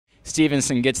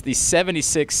Stevenson gets the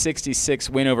 76-66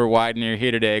 win over Widener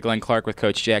here today. Glenn Clark with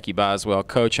Coach Jackie Boswell.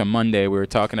 Coach, on Monday we were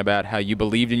talking about how you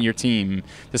believed in your team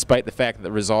despite the fact that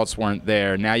the results weren't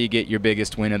there. Now you get your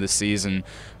biggest win of the season.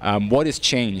 What has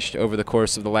changed over the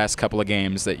course of the last couple of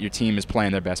games that your team is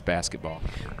playing their best basketball?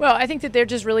 Well, I think that they're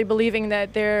just really believing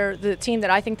that they're the team that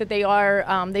I think that they are.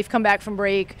 They've come back from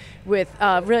break with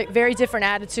really very different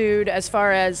attitude as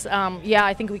far as, yeah,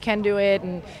 I think we can do it.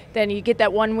 And then you get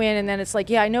that one win, and then it's like,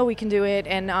 yeah, I know we can do it.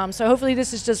 And so hopefully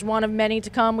this is just one of many to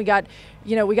come. We got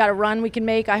a run we can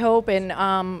make, I hope. And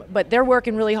but they're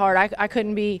working really hard. I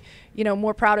couldn't be,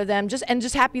 more proud of them.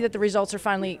 Just happy that the results are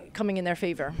finally coming in their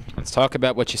favor. Let's talk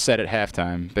about what you said at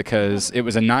halftime, because it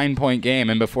was a 9-point game,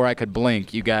 and before I could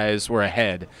blink, you guys were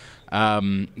ahead.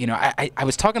 I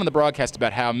was talking on the broadcast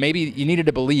about how maybe you needed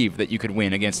to believe that you could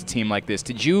win against a team like this.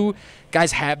 Did you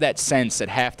guys have that sense at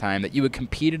halftime that you had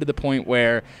competed to the point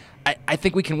where I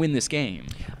think we can win this game?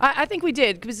 I think we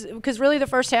did, because really the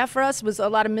first half for us was a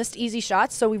lot of missed easy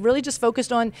shots. So we really just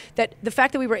focused on that, the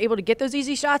fact that we were able to get those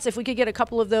easy shots. If we could get a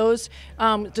couple of those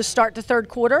to start the third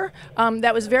quarter,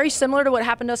 that was very similar to what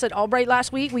happened to us at Albright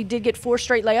last week. We did get 4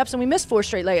 straight layups, and we missed 4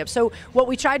 straight layups. So what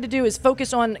we tried to do is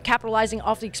focus on capitalizing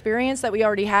off the experience that we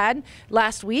already had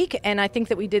last week, and I think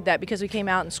that we did that because we came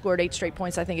out and scored 8 straight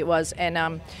points, I think it was.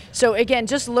 And so again,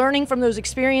 just learning from those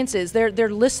experiences. They're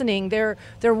listening. They're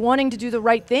wanting to do the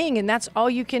right thing, and that's all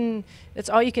you can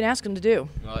ask them to do.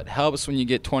 Well, it helps when you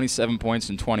get 27 points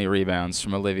and 20 rebounds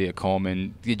from Olivia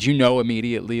Coleman. Did you know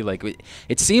immediately? Like,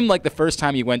 it seemed like the first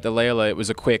time you went to Layla, it was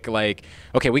a quick, like,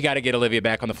 okay, we got to get Olivia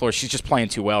back on the floor. She's just playing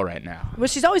too well right now. Well,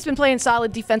 she's always been playing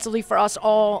solid defensively for us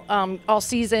all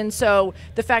season. So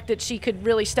the fact that she could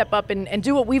really step up and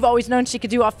do what we've always known she could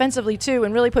do offensively too,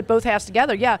 and really put both halves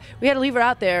together. Yeah, we had to leave her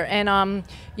out there, and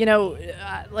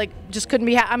just couldn't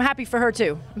be. I'm happy for her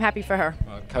too. I'm happy for her.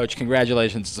 Well, Coach,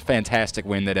 congratulations! It's a fantastic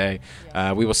win today.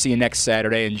 We will see you next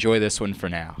Saturday. Enjoy this one for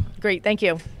now. Great, thank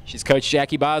you. She's Coach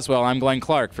Jackie Boswell. I'm Glenn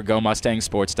Clark for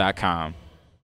GoMustangSports.com.